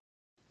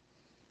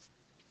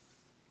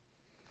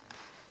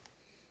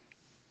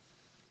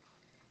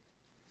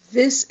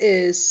This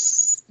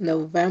is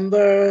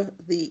November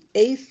the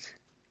 8th,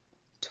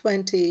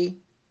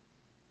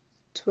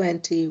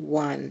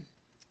 2021.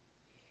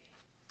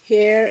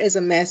 Here is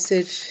a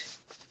message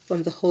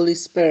from the Holy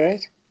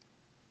Spirit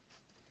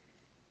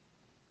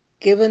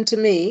given to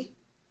me.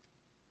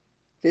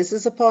 This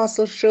is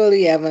Apostle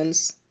Shirley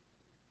Evans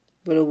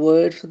with a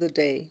word for the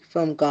day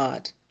from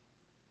God.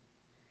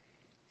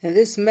 And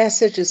this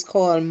message is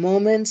called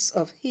Moments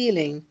of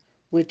Healing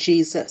with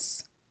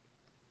Jesus.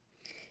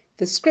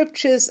 The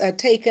scriptures are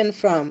taken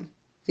from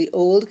the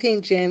Old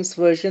King James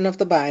Version of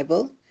the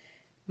Bible,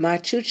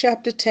 Matthew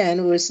chapter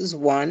 10 verses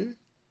 1,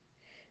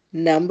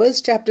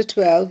 Numbers chapter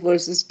 12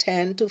 verses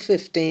 10 to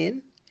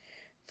 15,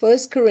 1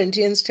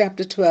 Corinthians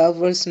chapter 12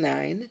 verse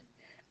 9,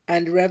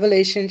 and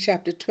Revelation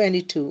chapter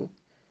 22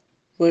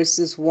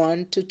 verses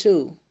 1 to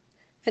 2.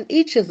 And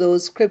each of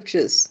those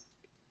scriptures,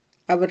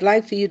 I would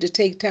like for you to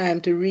take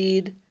time to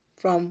read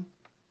from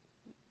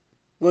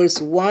verse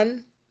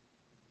 1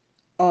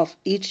 of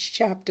each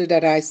chapter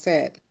that I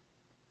said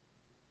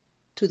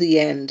to the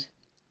end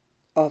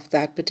of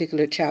that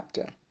particular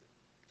chapter.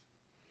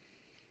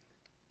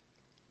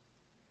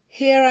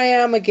 Here I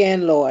am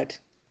again, Lord,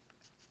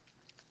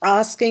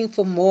 asking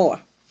for more.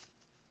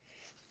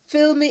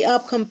 Fill me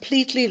up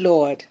completely,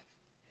 Lord,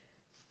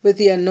 with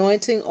the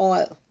anointing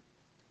oil.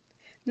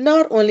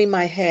 Not only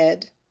my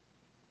head,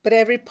 but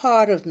every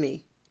part of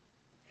me.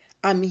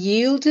 I'm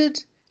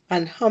yielded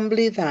and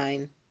humbly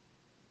thine.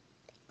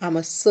 I'm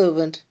a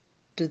servant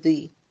to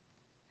thee.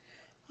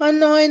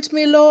 Anoint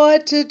me,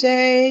 Lord,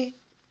 today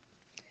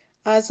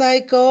as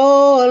I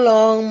go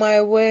along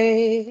my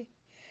way.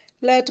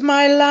 Let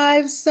my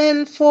life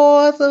send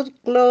forth a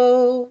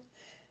glow.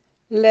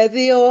 Let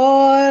the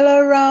oil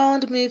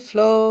around me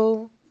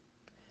flow.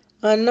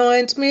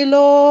 Anoint me,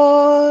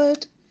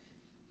 Lord,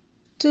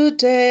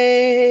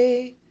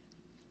 today.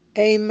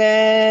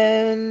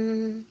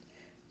 Amen.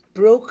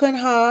 Broken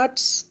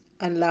hearts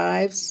and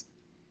lives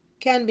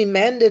can be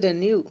mended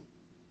anew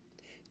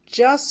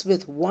just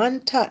with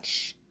one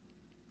touch,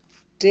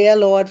 dear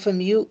Lord,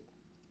 from you.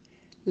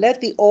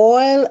 Let the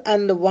oil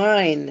and the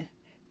wine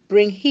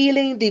bring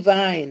healing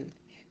divine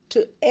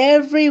to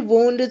every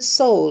wounded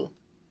soul.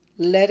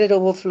 Let it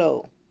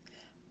overflow.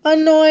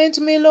 Anoint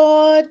me,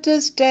 Lord,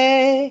 this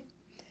day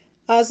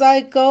as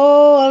I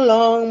go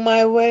along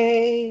my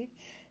way.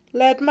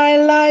 Let my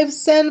life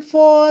send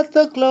forth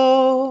a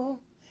glow.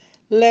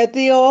 Let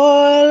the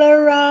oil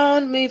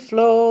around me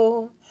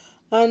flow.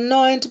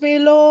 Anoint me,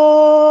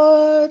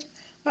 Lord,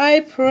 I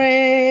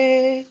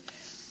pray.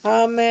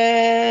 Amen.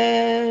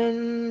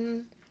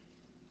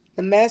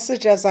 The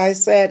message, as I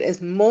said,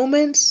 is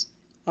moments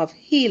of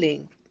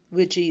healing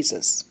with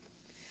Jesus.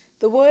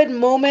 The word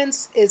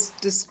moments is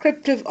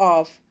descriptive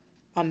of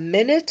a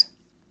minute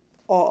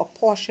or a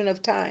portion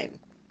of time.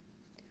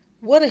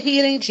 What a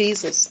healing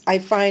Jesus I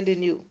find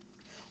in you.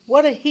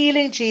 What a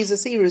healing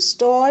Jesus. He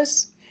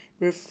restores,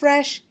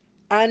 refresh,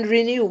 and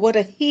renew. What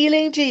a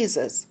healing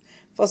Jesus.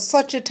 For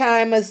such a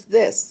time as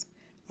this,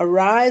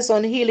 arise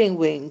on healing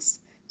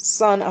wings,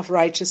 Son of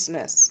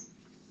Righteousness.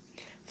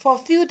 For a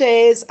few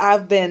days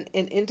I've been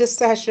in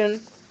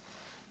intercession,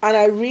 and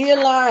I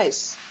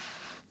realize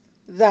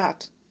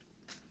that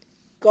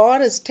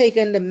God has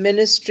taken the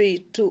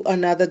ministry to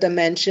another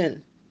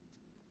dimension.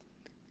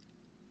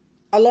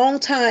 A long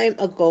time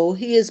ago,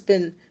 He has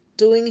been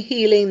doing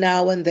healing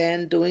now and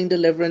then, doing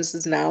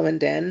deliverances now and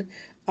then,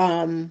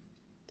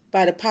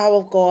 by the power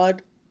of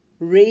God,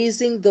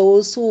 raising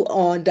those who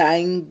are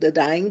dying, the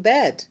dying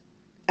bed,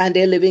 and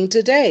they're living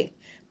today.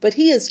 But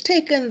He has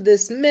taken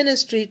this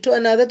ministry to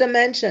another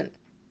dimension.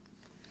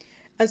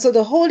 And so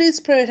the Holy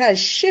Spirit has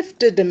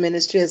shifted the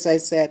ministry, as I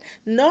said,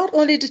 not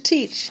only to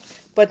teach,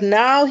 but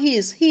now He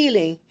is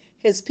healing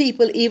His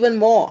people even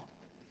more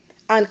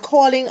and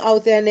calling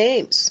out their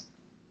names.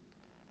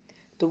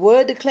 The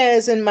word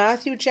declares in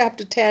Matthew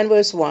chapter 10,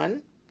 verse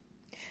 1,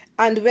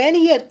 and when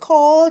He had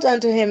called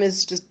unto Him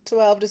His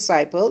 12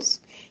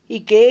 disciples, He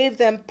gave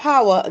them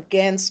power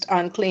against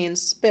unclean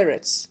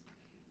spirits,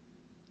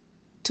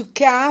 to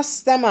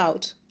cast them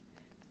out,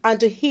 and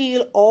to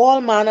heal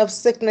all manner of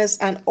sickness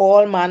and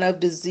all manner of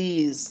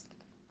disease.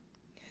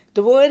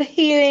 The word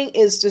healing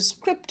is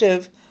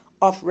descriptive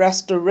of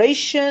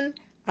restoration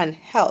and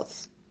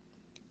health.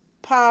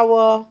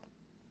 Power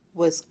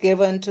was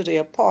given to the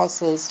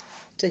apostles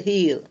to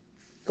heal.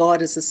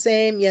 God is the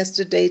same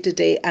yesterday,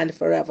 today, and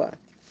forever.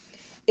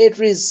 It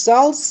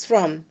results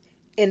from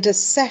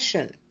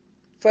intercession.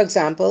 For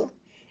example,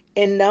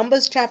 in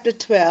Numbers chapter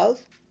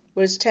 12,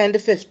 verse 10 to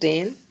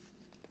 15,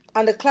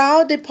 and the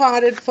cloud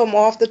departed from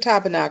off the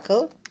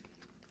tabernacle,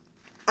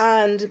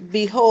 and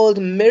behold,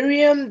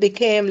 Miriam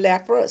became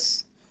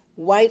leprous,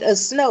 white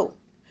as snow.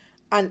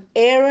 And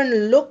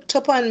Aaron looked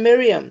upon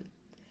Miriam,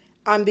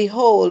 and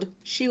behold,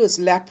 she was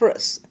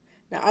leprous.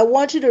 Now I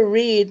want you to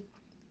read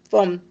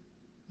from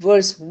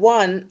verse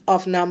 1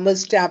 of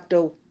Numbers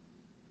chapter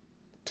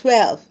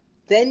 12.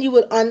 Then you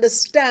will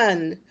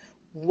understand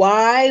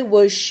why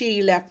was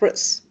she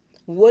leprous.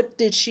 What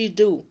did she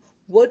do?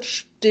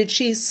 What did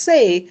she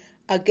say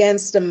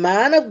against the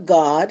man of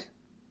God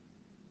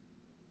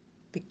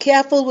Be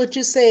careful what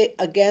you say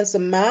against a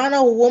man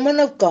or woman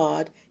of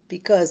God,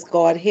 because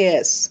God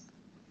hears.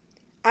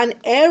 And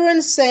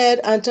Aaron said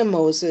unto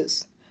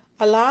Moses,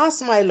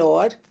 Alas, my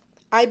Lord,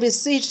 I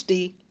beseech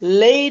thee,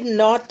 lay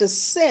not the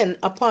sin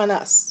upon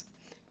us,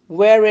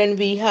 wherein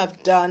we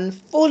have done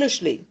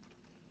foolishly,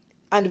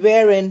 and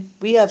wherein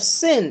we have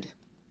sinned.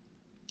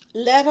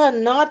 Let her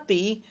not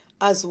be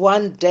as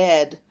one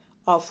dead,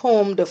 of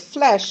whom the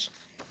flesh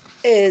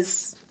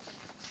is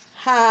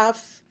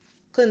half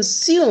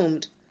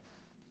consumed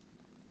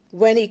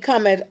when he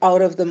cometh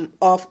out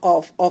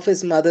of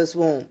his mother's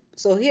womb.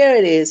 So here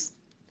it is.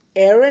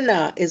 Aaron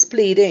now is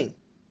pleading.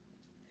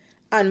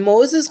 And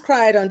Moses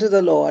cried unto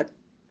the Lord,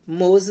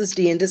 Moses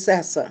the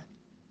intercessor.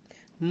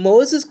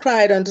 Moses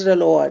cried unto the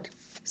Lord,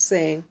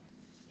 saying,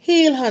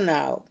 Heal her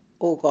now,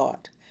 O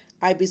God,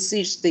 I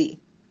beseech thee.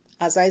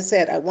 As I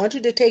said, I want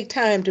you to take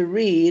time to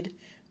read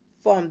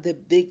from the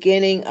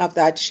beginning of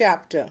that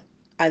chapter,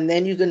 and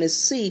then you're going to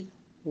see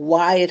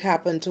why it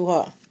happened to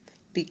her.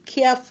 Be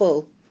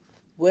careful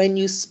when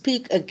you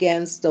speak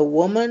against the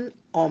woman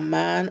or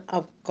man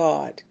of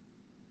God,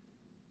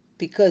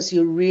 because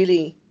you're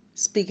really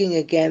speaking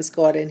against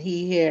God and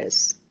he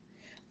hears.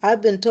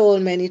 I've been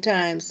told many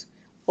times,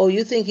 oh,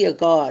 you think you're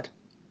God.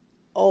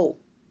 Oh,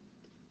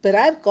 but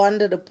I've gotten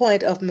to the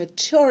point of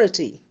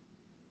maturity.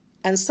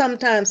 And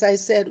sometimes I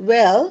said,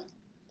 well,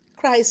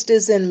 Christ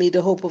is in me,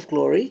 the hope of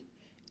glory,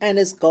 and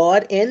it's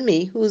God in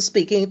me who's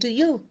speaking to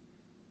you.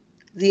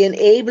 The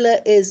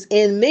enabler is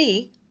in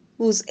me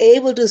who's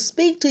able to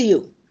speak to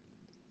you.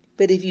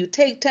 But if you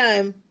take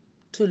time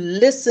to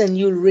listen,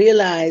 you'll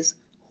realize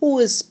who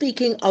is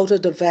speaking out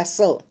of the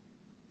vessel.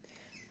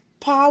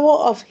 Power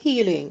of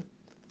healing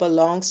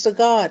belongs to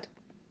God.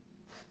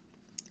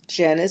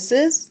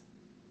 Genesis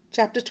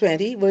chapter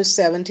 20, verse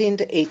 17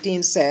 to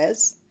 18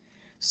 says,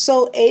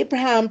 So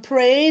Abraham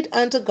prayed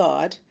unto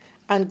God,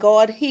 and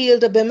God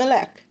healed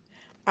Abimelech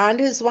and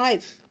his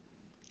wife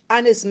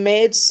and his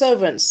maid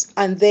servants,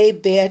 and they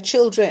bare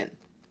children.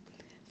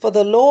 For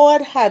the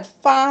Lord had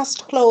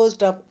fast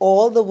closed up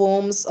all the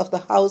wombs of the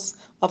house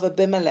of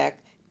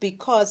Abimelech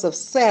because of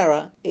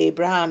Sarah,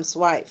 Abraham's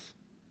wife.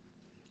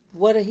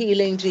 What a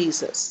healing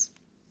Jesus.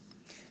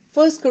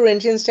 1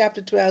 Corinthians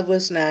chapter 12,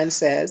 verse 9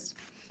 says,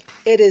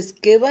 It is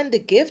given, the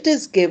gift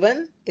is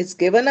given, it's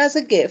given as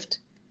a gift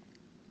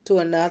to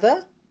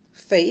another,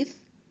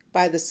 faith,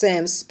 by the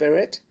same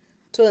Spirit,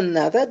 to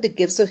another, the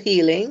gifts of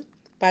healing,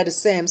 by the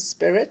same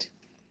Spirit.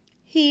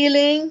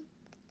 Healing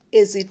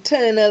is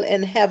eternal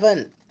in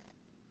heaven.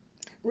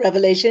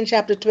 Revelation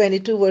chapter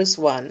 22, verse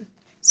 1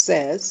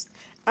 says,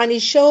 And he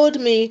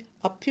showed me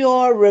a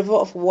pure river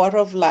of water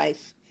of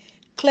life,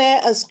 clear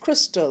as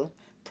crystal,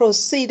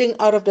 proceeding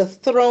out of the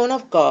throne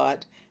of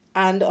God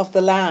and of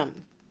the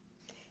Lamb.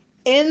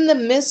 In the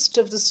midst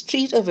of the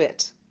street of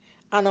it,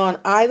 and on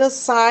either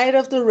side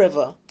of the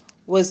river,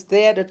 was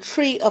there the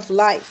tree of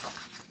life,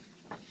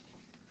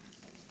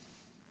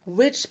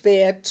 which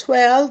bare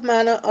 12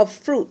 manner of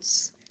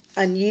fruits,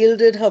 and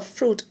yielded her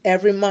fruit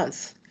every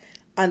month.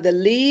 And the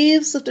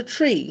leaves of the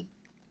tree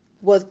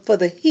were for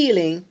the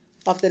healing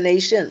of the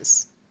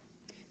nations.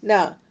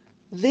 Now,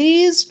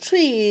 these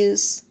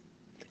trees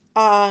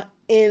are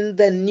in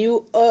the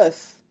new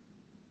earth.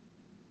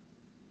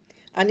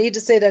 I need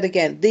to say that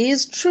again.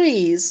 These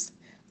trees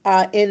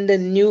are in the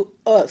new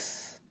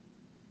earth.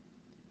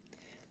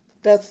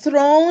 The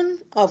throne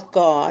of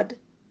God,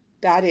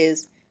 that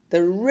is,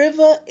 the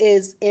river,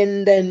 is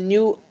in the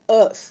new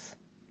earth.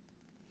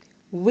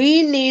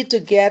 We need to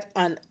get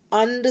an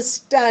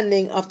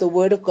understanding of the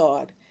Word of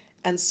God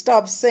and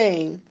stop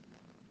saying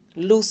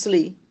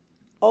loosely,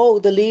 oh,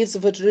 the leaves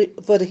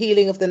for the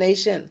healing of the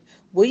nation.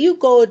 Will you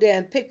go there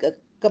and pick a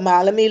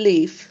camalami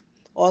leaf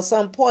or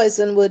some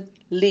poisonwood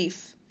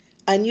leaf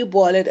and you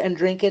boil it and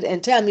drink it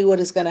and tell me what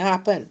is going to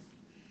happen?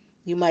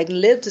 You mightn't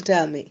live to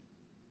tell me.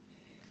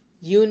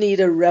 You need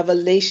a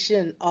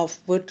revelation of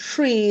what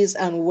trees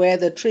and where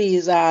the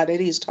trees are that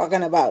he's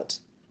talking about.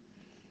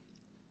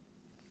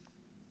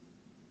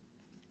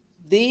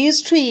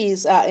 These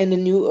trees are in the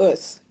new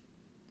earth.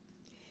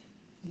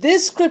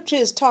 This scripture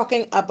is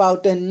talking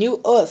about the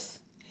new earth.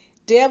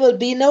 There will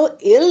be no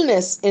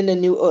illness in the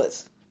new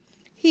earth.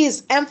 He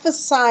is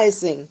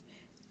emphasizing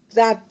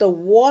that the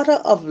water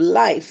of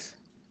life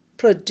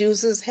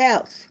produces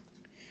health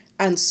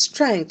and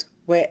strength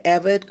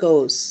wherever it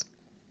goes.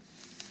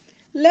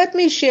 Let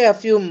me share a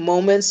few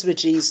moments with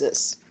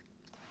Jesus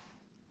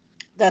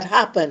that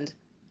happened,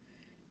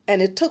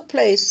 and it took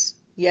place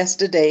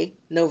yesterday,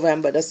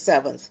 November the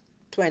 7th,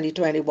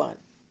 2021.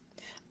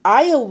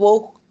 I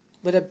awoke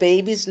with a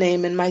baby's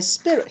name in my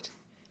spirit,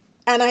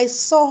 and I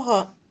saw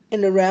her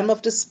in the realm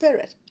of the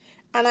spirit,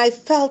 and I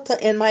felt her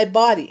in my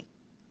body.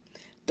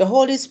 The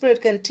Holy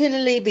Spirit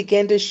continually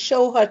began to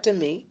show her to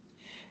me,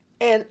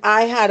 and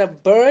I had a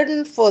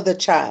burden for the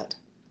child.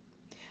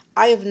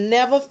 I have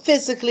never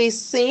physically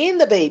seen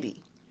the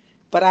baby,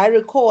 but I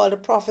recall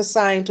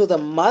prophesying to the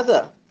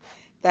mother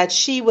that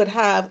she would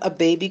have a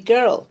baby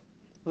girl.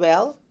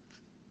 Well,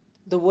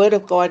 the word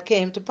of God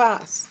came to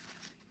pass.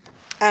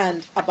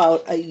 And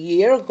about a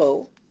year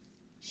ago,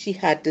 she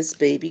had this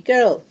baby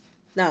girl.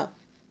 Now,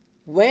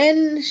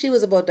 when she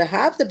was about to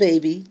have the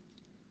baby,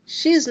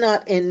 she's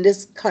not in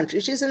this country,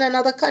 she's in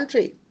another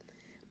country.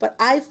 But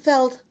I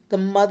felt the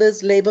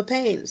mother's labor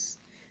pains.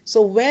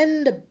 So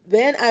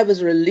when I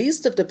was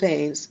released of the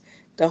pains,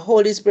 the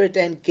Holy Spirit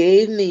then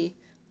gave me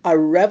a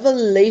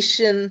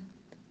revelation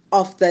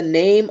of the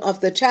name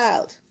of the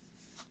child.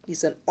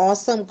 He's an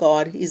awesome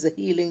God. He's a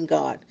healing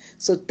God.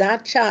 So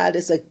that child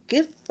is a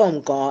gift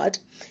from God,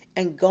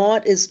 and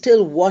God is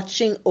still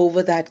watching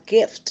over that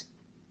gift.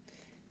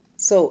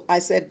 So I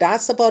said,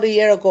 that's about a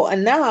year ago.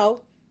 And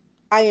now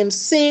I am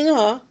seeing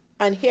her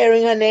and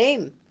hearing her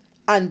name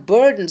and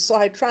burdened. So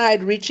I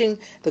tried reaching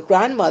the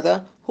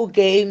grandmother, who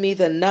gave me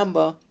the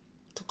number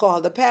to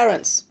call the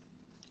parents.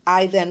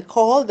 I then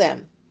called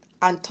them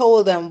and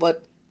told them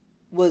what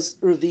was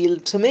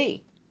revealed to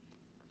me.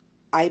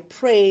 I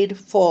prayed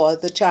for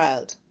the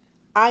child.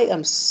 I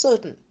am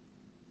certain,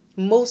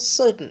 most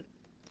certain,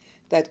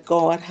 that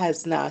God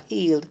has now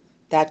healed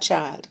that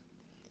child.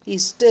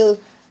 He's still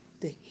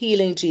the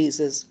healing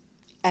Jesus,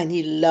 and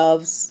he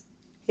loves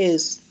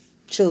his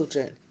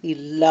children. He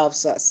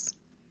loves us.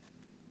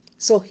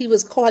 So he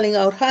was calling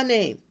out her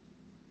name.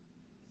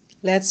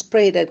 Let's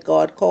pray that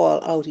God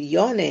call out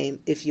your name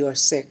if you're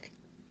sick.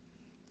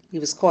 He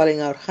was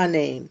calling out her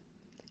name,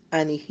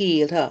 and he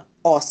healed her.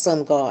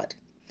 Awesome God.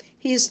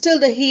 He is still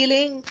the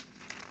healing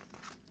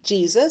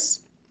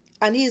Jesus,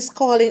 and he is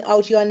calling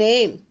out your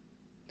name.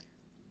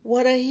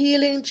 What a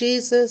healing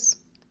Jesus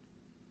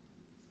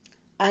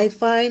I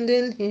find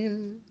in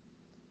him.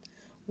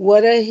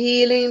 What a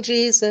healing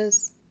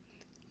Jesus.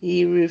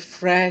 He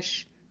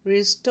refresh,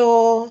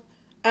 restore,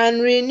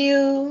 and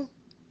renew.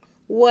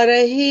 What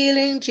a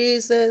healing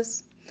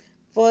Jesus.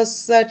 For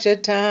such a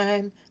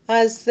time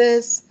as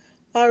this,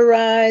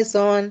 arise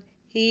on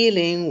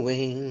healing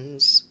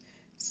wings.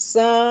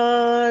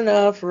 Son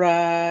of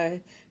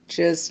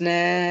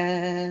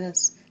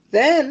righteousness.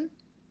 Then,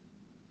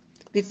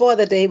 before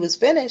the day was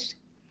finished,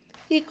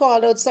 he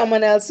called out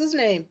someone else's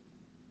name.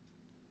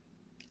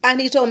 And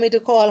he told me to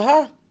call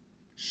her.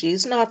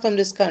 She's not from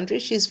this country,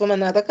 she's from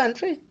another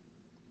country.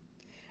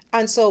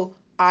 And so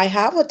I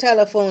have a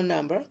telephone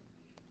number,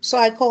 so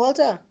I called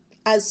her.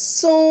 As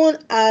soon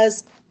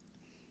as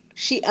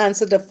she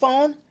answered the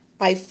phone,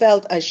 I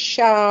felt a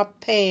sharp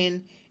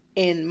pain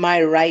in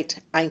my right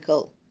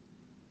ankle.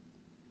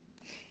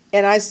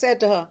 And I said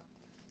to her,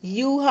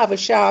 you have a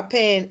sharp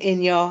pain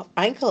in your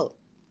ankle.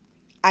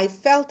 I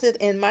felt it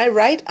in my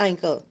right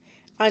ankle.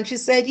 And she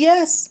said,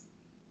 yes,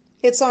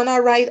 it's on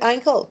her right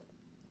ankle.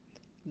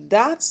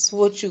 That's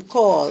what you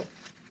call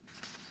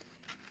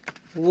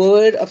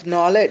word of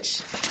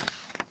knowledge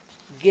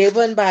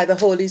given by the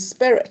Holy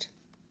Spirit.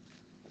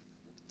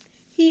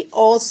 He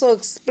also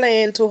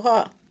explained to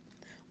her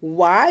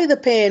why the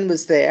pain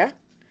was there.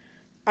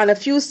 In a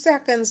few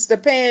seconds, the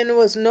pain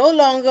was no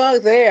longer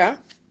there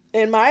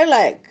in my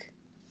leg.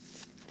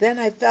 Then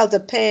I felt a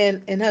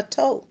pain in her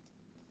toe.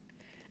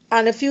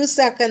 In a few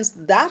seconds,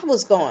 that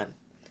was gone.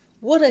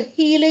 What a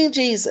healing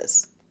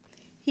Jesus.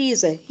 He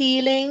is a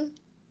healing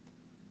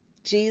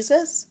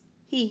Jesus.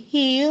 He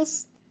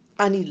heals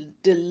and he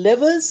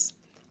delivers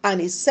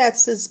and he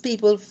sets his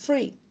people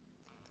free.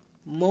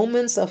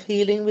 Moments of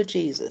healing with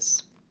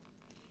Jesus.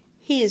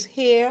 He is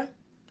here.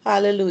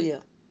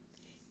 Hallelujah.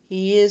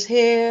 He is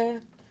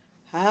here.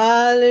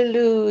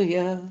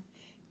 Hallelujah.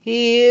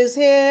 He is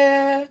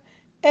here.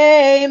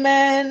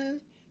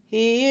 Amen.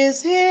 He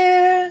is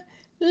here.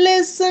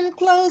 Listen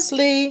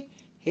closely.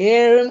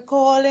 Hear him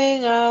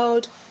calling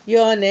out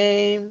your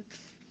name.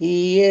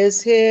 He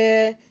is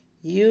here.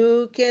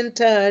 You can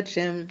touch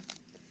him.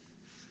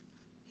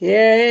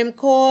 Hear him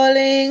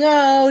calling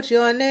out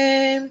your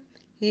name.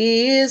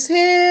 He is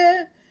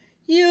here.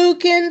 You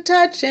can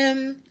touch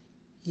him.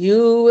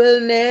 You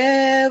will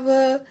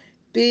never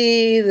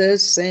be the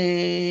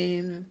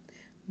same.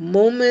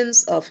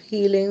 Moments of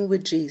healing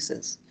with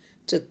Jesus.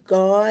 To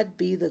God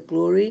be the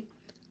glory.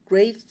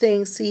 Great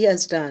things he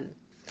has done.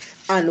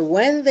 And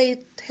when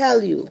they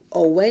tell you,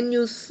 or when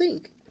you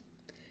think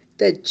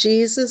that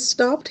Jesus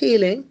stopped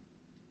healing,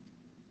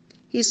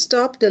 he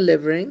stopped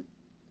delivering,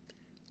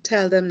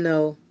 tell them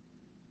no.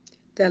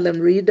 Tell them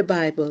read the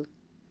Bible.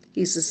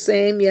 He's the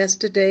same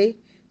yesterday,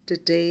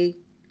 today,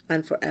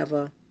 and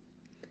forever.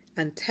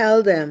 And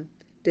tell them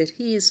that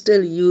he is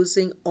still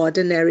using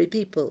ordinary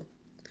people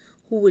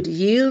who would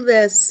yield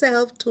their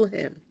self to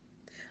him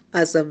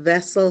as a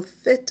vessel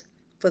fit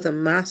for the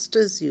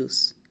master's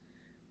use.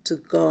 To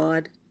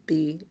God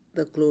be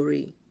the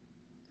glory.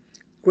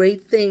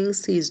 Great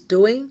things he's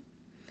doing,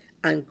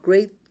 and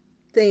great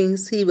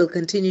things he will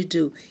continue to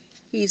do.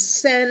 He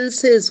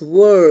sends his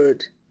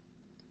word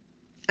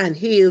and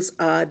heals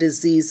our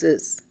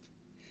diseases.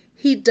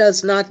 He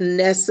does not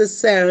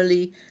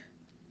necessarily,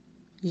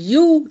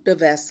 you, the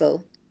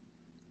vessel,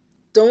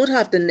 don't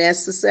have to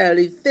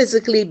necessarily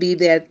physically be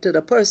there to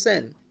the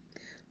person.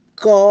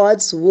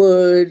 God's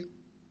word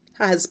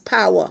has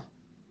power.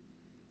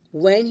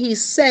 When he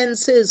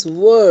sends his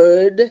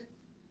word,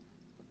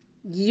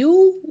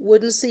 you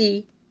wouldn't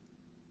see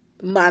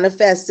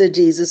manifested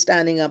Jesus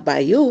standing up by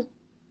you.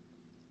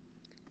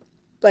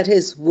 But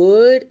his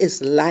word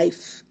is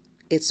life,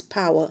 it's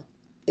power,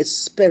 it's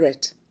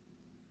spirit.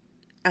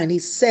 And he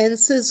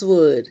sends his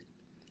word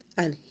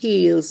and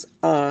heals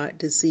our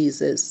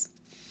diseases.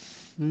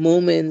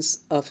 Moments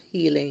of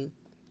healing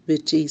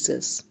with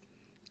Jesus.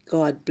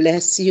 God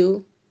bless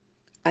you.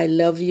 I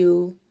love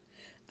you.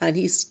 And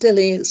he's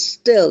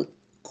still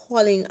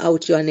calling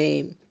out your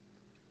name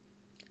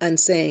and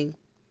saying,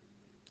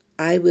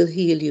 I will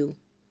heal you.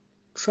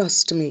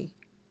 Trust me.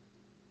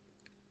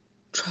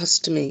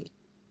 Trust me.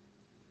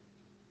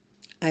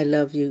 I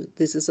love you.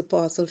 This is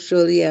Apostle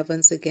Shirley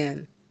Evans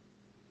again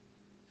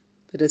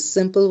with a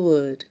simple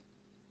word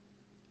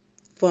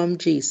from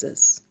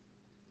Jesus.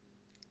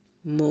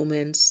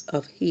 Moments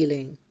of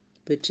healing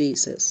with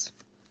Jesus.